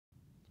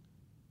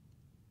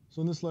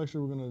So in this lecture,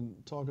 we're going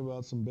to talk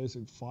about some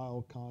basic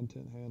file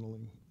content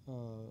handling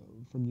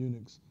from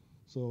Unix.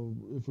 So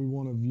if we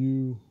want to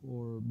view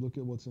or look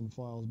at what's in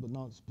files, but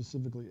not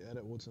specifically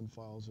edit what's in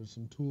files, there's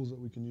some tools that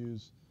we can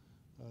use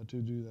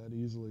to do that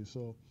easily.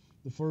 So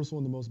the first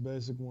one, the most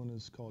basic one,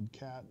 is called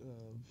cat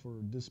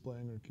for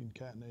displaying or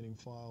concatenating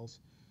files.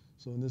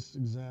 So in this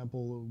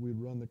example, we'd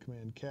run the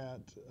command cat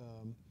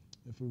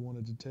if we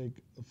wanted to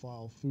take a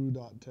file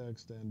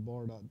foo.txt and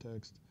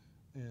bar.txt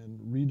and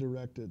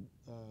redirect it.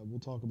 We'll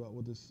talk about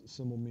what this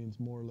symbol means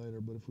more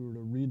later, but if we were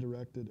to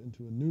redirect it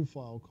into a new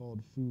file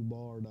called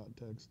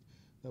foobar.txt,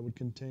 that would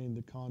contain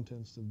the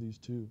contents of these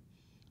two.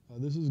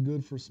 This is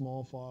good for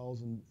small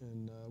files, and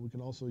we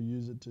can also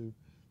use it to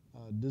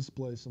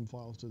display some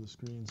files to the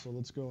screen. So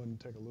let's go and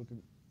take a look at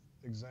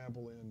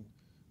example in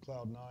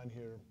Cloud9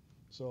 here.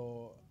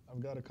 So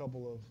I've got a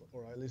couple of,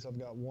 or at least I've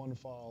got one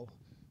file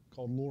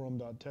called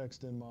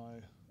lorem.txt in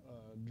my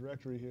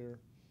directory here.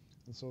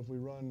 And so if we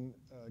run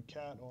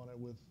cat on it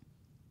with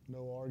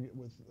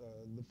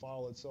the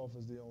file itself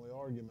as the only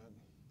argument,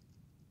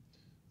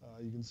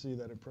 you can see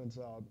that it prints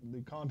out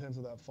the contents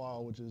of that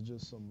file, which is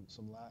just some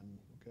Latin.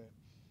 Okay.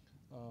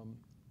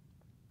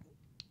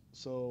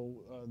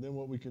 Then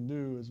what we can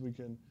do is we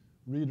can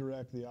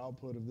redirect the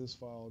output of this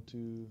file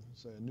to,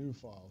 say, a new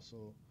file.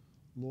 So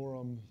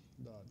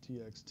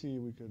lorem.txt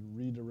we could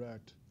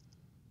redirect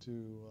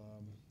to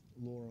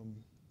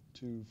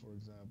lorem2, for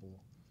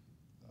example,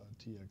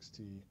 txt.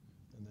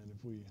 And then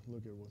if we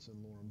look at what's in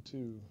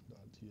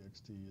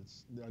lorem2.txt,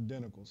 it's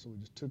identical. So we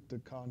just took the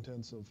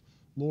contents of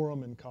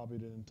lorem and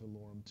copied it into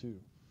lorem2.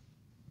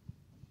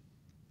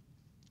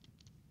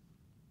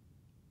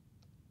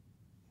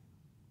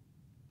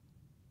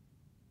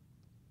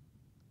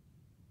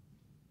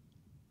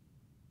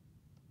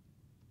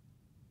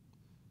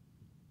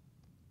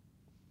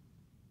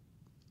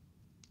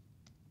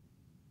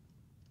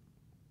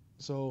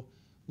 So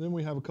then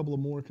we have a couple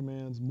of more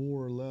commands,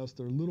 more or less.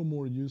 They're a little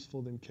more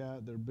useful than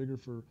cat. They're bigger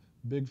for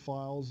big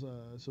files.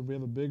 So if we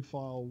have a big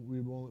file,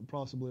 we will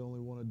possibly only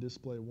want to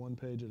display one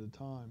page at a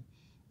time.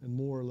 And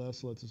more or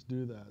less lets us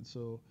do that.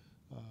 So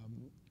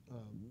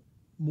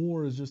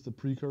more is just the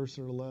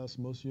precursor to less.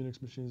 Most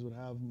Unix machines would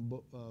have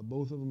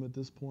both of them at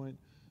this point.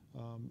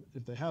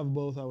 If they have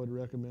both, I would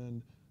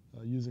recommend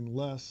using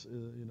less.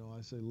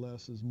 I say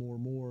less is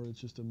more. It's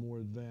just a more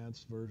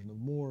advanced version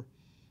of more.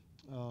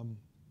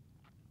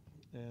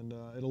 And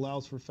it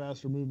allows for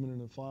faster movement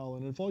in a file.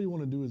 And if all you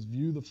want to do is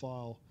view the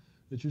file,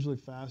 it's usually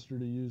faster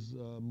to use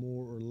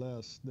more or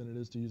less than it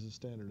is to use a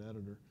standard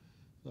editor.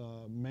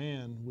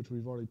 Man, which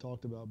we've already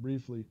talked about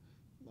briefly,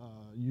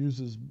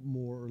 uses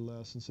more or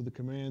less. And so the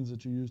commands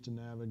that you use to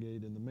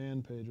navigate in the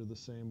man page are the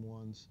same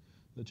ones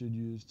that you'd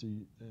use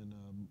in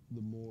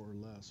the more or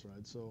less,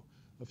 right? So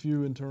a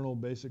few internal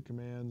basic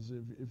commands.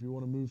 If you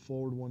want to move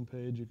forward one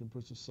page, you can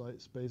push the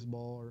space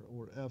bar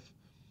or F.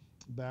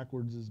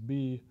 Backwards is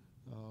B.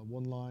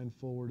 One line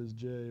forward is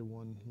J,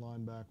 one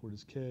line backward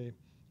is K.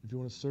 If you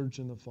want to search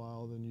in the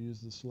file, then you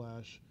use the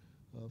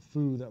 /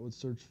 foo. That would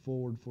search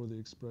forward for the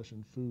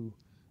expression foo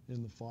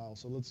in the file.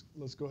 So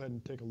let's go ahead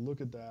and take a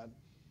look at that.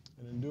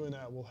 And in doing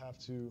that, we'll have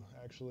to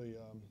actually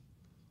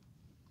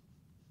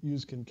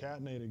use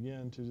concatenate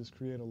again to just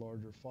create a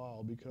larger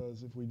file,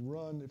 because if we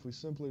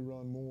simply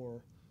run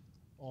more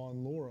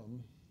on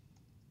lorem,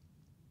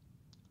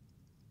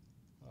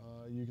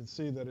 you can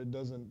see that it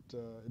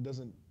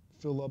doesn't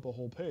fill up a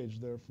whole page.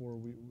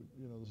 Therefore,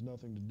 there's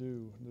nothing to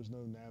do. There's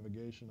no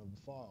navigation of the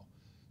file.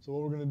 So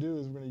what we're going to do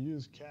is we're going to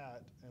use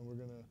cat, and we're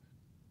going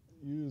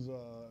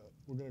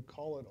to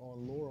call it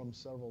on lorem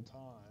several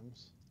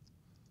times.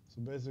 So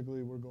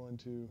basically, we're going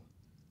to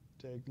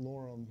take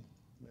lorem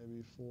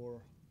maybe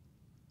 4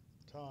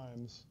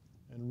 times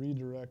and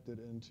redirect it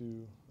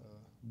into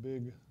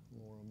big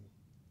lorem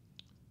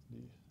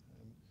D.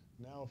 And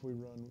now if we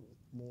run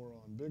more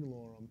on big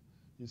lorem,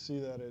 you see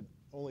that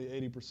only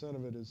 80%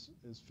 of it is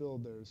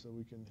filled there, so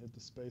we can hit the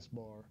space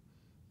bar.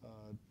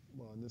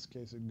 Well, in this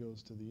case, it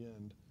goes to the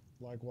end.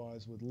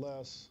 Likewise with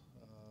less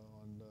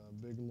on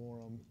big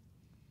lorem.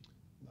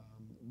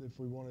 If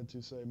we wanted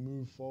to, say,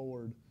 move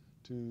forward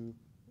to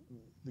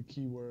the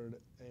keyword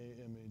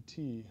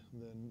AMAT,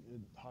 then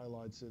it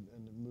highlights it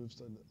and it moves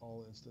to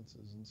all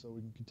instances. And so we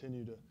can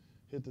continue to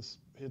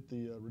hit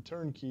the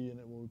return key, and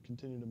it will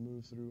continue to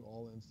move through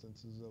all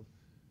instances of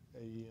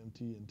AEMT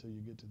until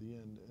you get to the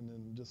end. And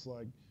then just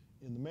like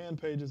in the man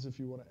pages, if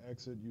you want to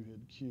exit, you hit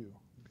Q.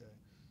 Okay,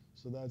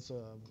 so that's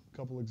a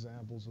couple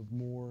examples of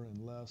more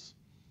and less.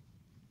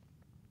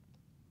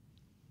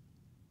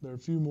 There are a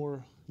few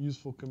more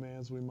useful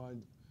commands we might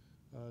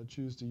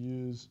choose to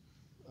use,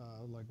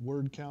 like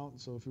word count.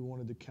 So if we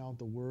wanted to count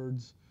the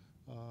words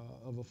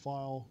of a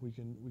file, we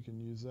can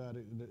use that.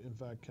 It in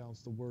fact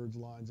counts the words,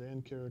 lines,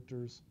 and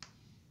characters.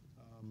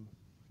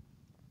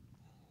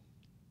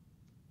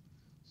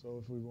 So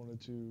if we wanted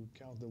to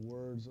count the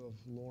words of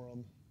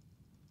lorem,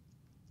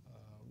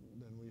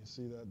 then we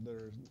see that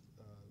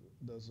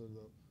those are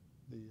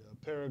the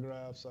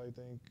paragraphs, I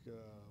think,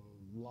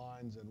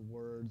 lines and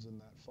words in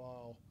that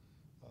file.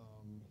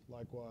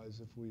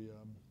 Likewise, if we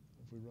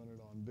if we run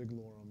it on big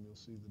lorem, you'll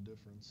see the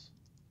difference.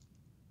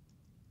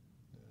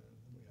 And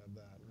we have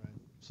that, right?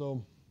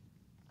 So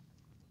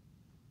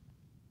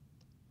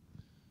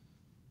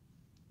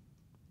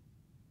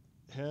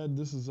head,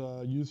 this is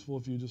useful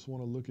if you just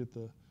want to look at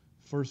the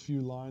first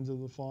few lines of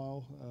the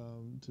file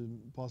to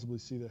possibly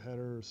see the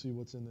header or see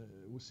what's in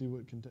see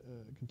what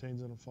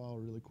contains in a file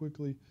really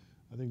quickly.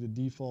 I think the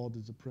default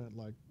is to print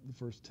like the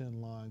first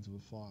 10 lines of a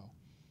file.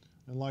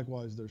 And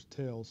likewise, there's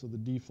tail, so the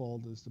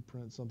default is to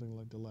print something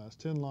like the last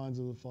 10 lines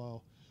of the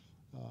file.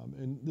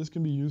 And this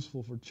can be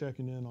useful for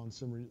checking in on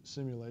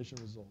simulation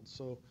results.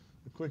 So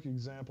a quick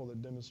example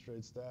that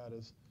demonstrates that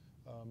is,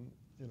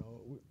 you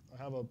know,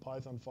 I have a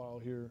Python file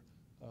here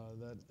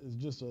that is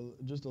just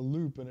a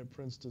loop, and it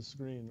prints to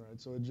screen, right?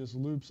 So it just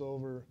loops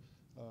over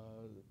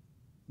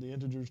the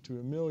integers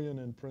to 1,000,000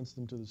 and prints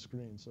them to the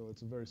screen. So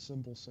it's a very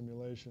simple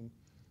simulation.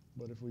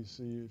 But if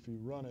you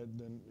run it,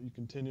 then you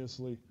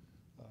continuously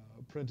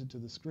print it to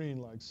the screen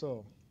like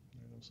so.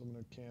 So I'm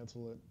going to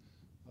cancel it.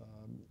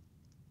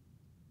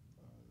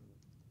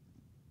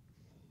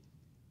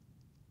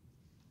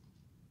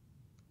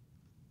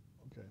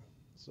 Okay,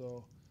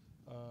 so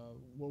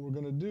what we're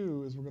going to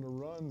do is we're going to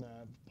run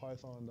that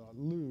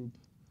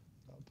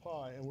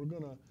python.loop.py, and we're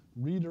going to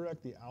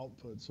redirect the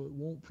output so it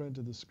won't print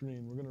to the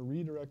screen. We're going to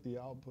redirect the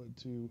output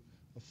to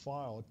a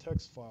file, a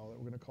text file that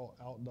we're going to call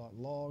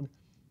out.log,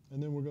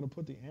 and then we're going to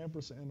put the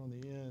ampersand on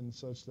the end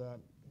such that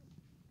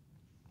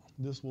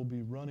this will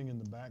be running in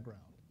the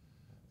background.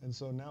 And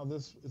so now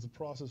this is a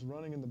process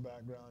running in the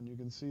background. You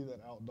can see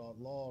that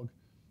out.log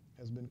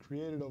has been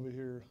created over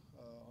here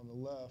on the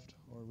left,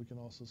 or we can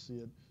also see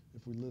it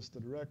if we list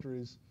the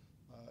directories.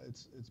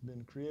 It's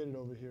been created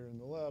over here in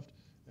the left,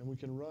 and we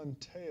can run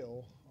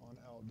tail on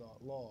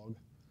out.log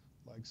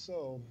like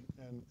so,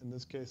 and in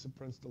this case it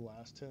prints the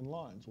last 10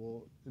 lines.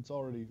 Well, it's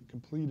already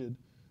completed,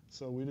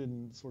 so we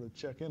didn't sort of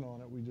check in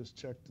on it. We just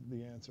checked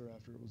the answer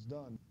after it was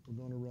done. We're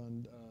going to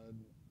run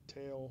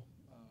tail,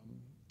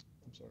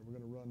 we're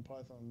going to run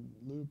Python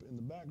loop in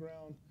the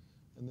background,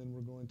 and then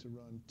we're going to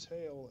run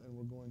tail, and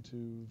we're going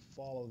to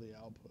follow the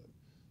output.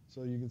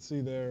 So you can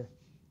see there,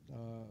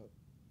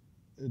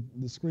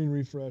 the screen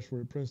refresh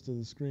where it prints to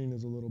the screen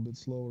is a little bit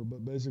slower,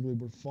 but basically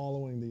we're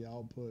following the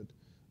output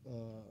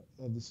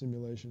of the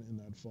simulation in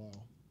that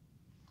file.